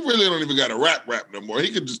really don't even got a rap no more. He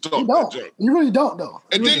can just talk that junk. You really don't, though.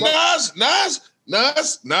 And then Nas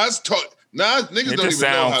talk. Nas niggas don't even know how to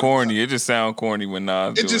sound corny. It just sound corny when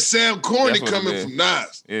Nas It just sound corny coming from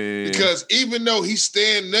Nas. Yeah. Because even though he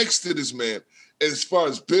stand next to this man, as far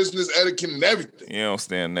as business etiquette and everything. You don't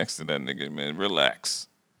stand next to that nigga, man. Relax.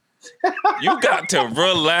 You got to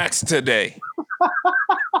relax today.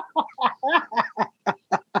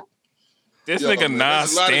 This nigga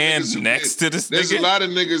Nas stand next to this nigga? There's a lot of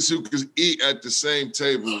niggas who can eat at the same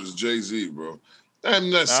table as Jay-Z, bro. I'm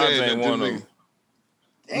not saying that one of them.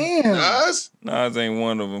 Damn. Nas ain't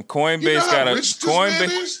one of them. Coinbase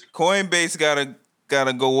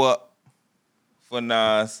gotta go up for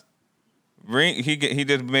Nas. Ring. He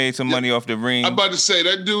just made some money off the ring. I'm about to say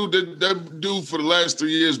that dude for the last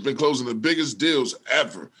 3 years been closing the biggest deals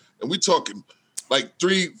ever, and we talking like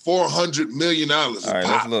 $300-400 million. All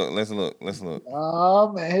right, let's look.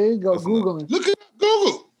 Oh man, here you go, Googling. Look at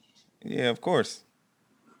Google. Yeah, of course.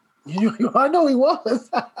 I know he was.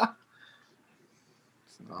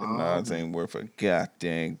 Nas ain't worth a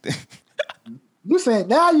goddamn thing. You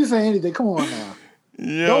saying anything? Come on now.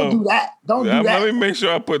 Yo, don't do that. Don't do that. Let me make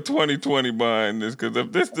sure I put 2020 behind this, because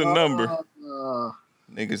if this the number,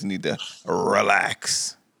 niggas need to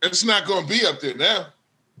relax. It's not going to be up there now.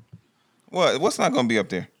 What? What's not going to be up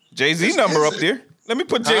there? Jay-Z number up there. Let me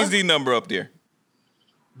put Jay-Z number up there.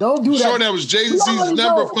 Don't do that. Sure, that was Jay-Z's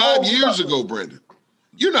number 5 years ago, Brandon.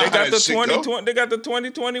 You know how that shit go. They got the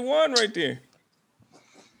 2021 right there.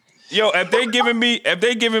 Yo, if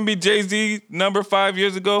they giving me Jay-Z number 5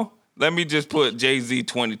 years ago, let me just put Jay-Z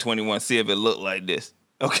 2021, see if it look like this.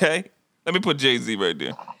 Okay? Let me put Jay-Z right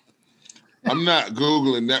there. I'm not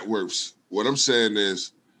Googling net worths. What I'm saying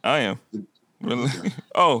is... I am. Really?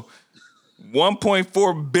 Oh,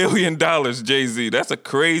 $1.4 billion, Jay-Z. That's a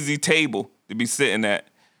crazy table to be sitting at.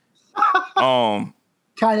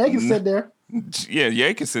 Kanye can sit there. Yeah,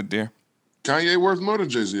 Ye can sit there. Kanye worth more than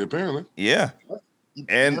Jay-Z, apparently. Yeah.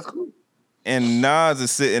 And Nas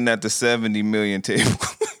is sitting at the 70 million table.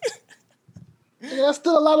 Yeah, that's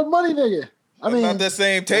still a lot of money, nigga. I mean, not the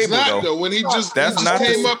same table though. When he just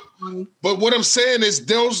came up. But what I'm saying is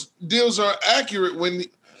those deals are accurate when.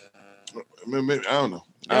 I don't know.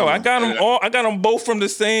 I got them all. I got them both from the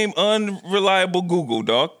same unreliable Google,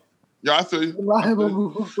 dog. Yeah, I feel you.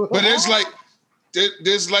 But it's like,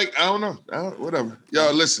 there's like, I don't know. Whatever.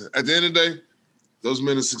 Y'all, listen. At the end of the day, those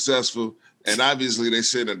men are successful. And obviously they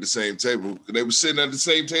sit at the same table. They were sitting at the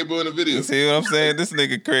same table in the video. You see what I'm saying? This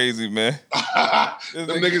nigga crazy, man. Them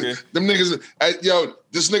niggas,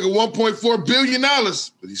 this nigga $1.4 billion,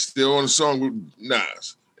 but he's still on a song with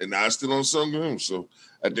Nas. And Nas still on a song with him. So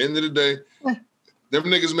at the end of the day, them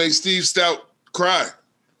niggas made Steve Stout cry.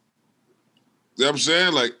 You know what I'm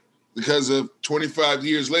saying? Like, because of 25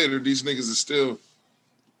 years later, these niggas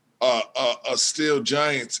are still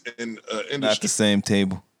giants in industry. Not the same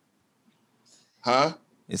table. Huh?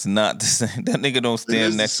 It's not the same. That nigga don't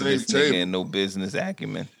stand next to this nigga in no business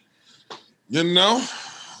acumen. You know?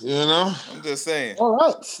 I'm just saying. All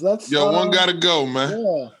right, let's. One gotta go, man.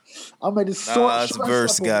 Yeah, I'll make this short. Nas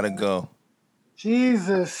verse gotta go.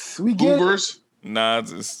 Jesus, we get verse?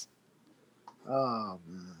 Nas is. Oh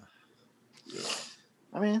man. Yeah.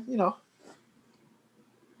 I mean,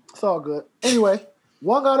 it's all good. Anyway,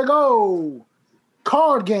 one gotta go.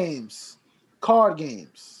 Card games.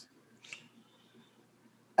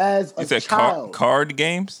 As a child. Card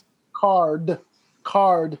games? Card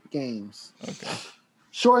games. Okay.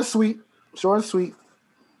 Short and sweet.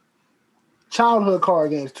 Childhood card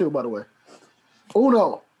games too, by the way.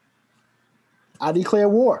 Uno. I Declare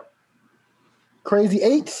War. Crazy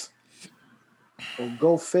Eights. Or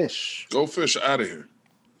Go Fish. Go Fish out of here.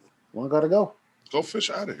 One gotta go. Go Fish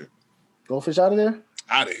out of here. Go Fish out of there?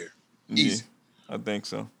 Out of here. Easy. Yeah, I think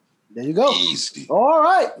so. There you go. Easy. All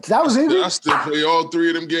right. That was easy. I still play all three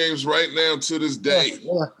of them games right now to this day.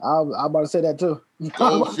 Yeah. I'm about to say that too.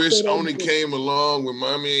 Goldfish only came along when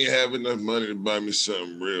mommy ain't have enough money to buy me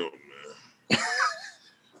something real, man.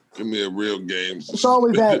 Give me a real game. It's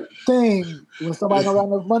always that thing when somebody don't got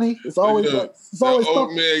enough money. It's always that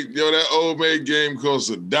Old Maid game costs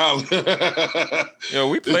 $1. Yo,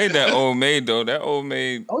 we played that Old Maid though. That Old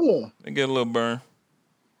Maid. Oh yeah. They get a little burn.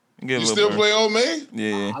 You still play Old Maid?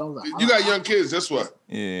 Yeah. You got young kids, that's why.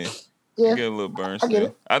 Yeah. Yeah. Get a little burn. I get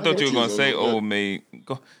it. I thought you were gonna say Old Maid.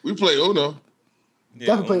 We play Uno. Yeah,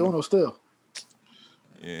 definitely play Uno still.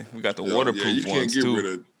 Yeah, we got the waterproof ones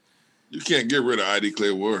too. You can't get rid of I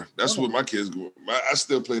Declare War. That's what my kids go. I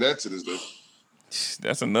still play that to this day.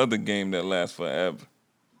 That's another game that lasts forever.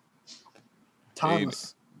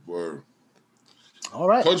 Timeless. Word. All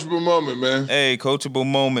right. Coachable moment, man. Hey, coachable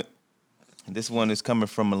moment. This one is coming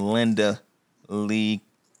from Linda Lee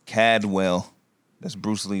Cadwell. That's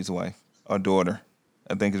Bruce Lee's wife, or daughter.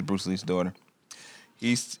 I think it's Bruce Lee's daughter.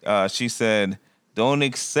 She said, "Don't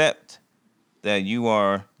accept that you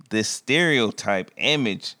are this stereotype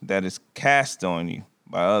image that is cast on you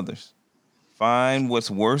by others. Find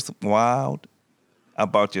what's worthwhile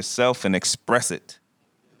about yourself and express it."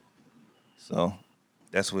 So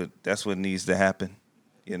that's what needs to happen,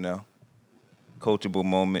 Coachable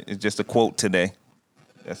moment. It's just a quote today.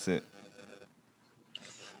 That's it.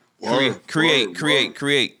 Create.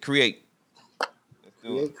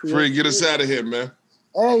 Free, get us out of here, man.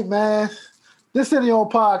 Hey, man. This is the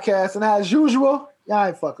old podcast, and as usual, y'all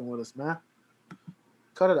ain't fucking with us, man.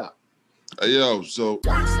 Cut it out. Hey, yo, so.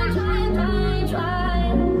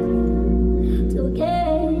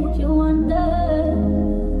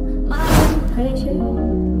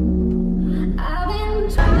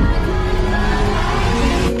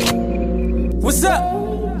 What's up?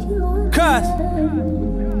 Cuz.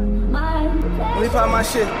 Let me pop my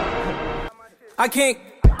shit. I can't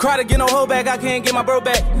cry to get no hoe back, I can't get my bro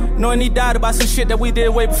back. Knowing he died about some shit that we did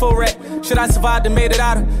way before rap. Shit I survived and made it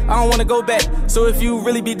out of, I don't wanna go back. So if you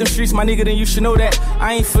really beat them streets, my nigga, then you should know that.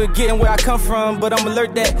 I ain't forgetting where I come from, but I'm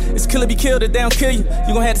alert that it's kill or be killed, if they don't kill you,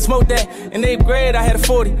 you gon' have to smoke that. In 8th grade, I had a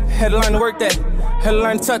 40, had to learn to work that. Had to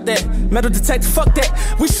learn to tuck that. Metal detector, fuck that.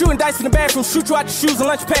 We shooting dice in the bathroom, shoot you out your shoes and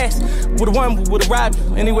lunch pass. Would've won, we would've robbed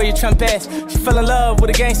you, anyway you tryna pass. She fell in love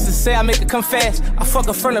with a gangster, say I make her come fast. I fuck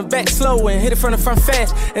her front and back slow and hit it from the front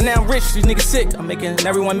fast. And now I'm rich, these niggas sick, I'm making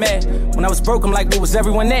everyone mad. When I was broke, I'm like, where was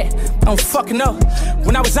everyone at? I don't fucking know.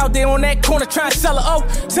 When I was out there on that corner trying to sell a O,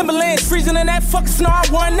 Timberlands freezing in that fucking snow, I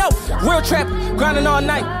wanna know. Real trap, grinding all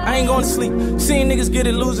night, I ain't going to sleep. Seeing niggas get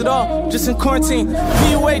it, lose it all, just in quarantine.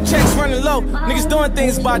 PUA checks running low, niggas doing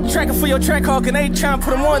things by tracking for your track hawk and they trying to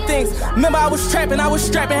put them on things. Remember I was trapping, I was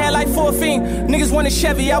strapping, had like 4 fiends. Niggas wanted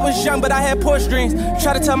Chevy, I was young but I had Porsche dreams.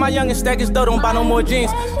 Try to tell my youngest that his dough don't buy no more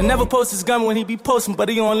jeans. And never post his gun when he be posting, but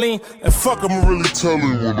he on lean. And fuck, I'ma really tell him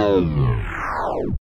when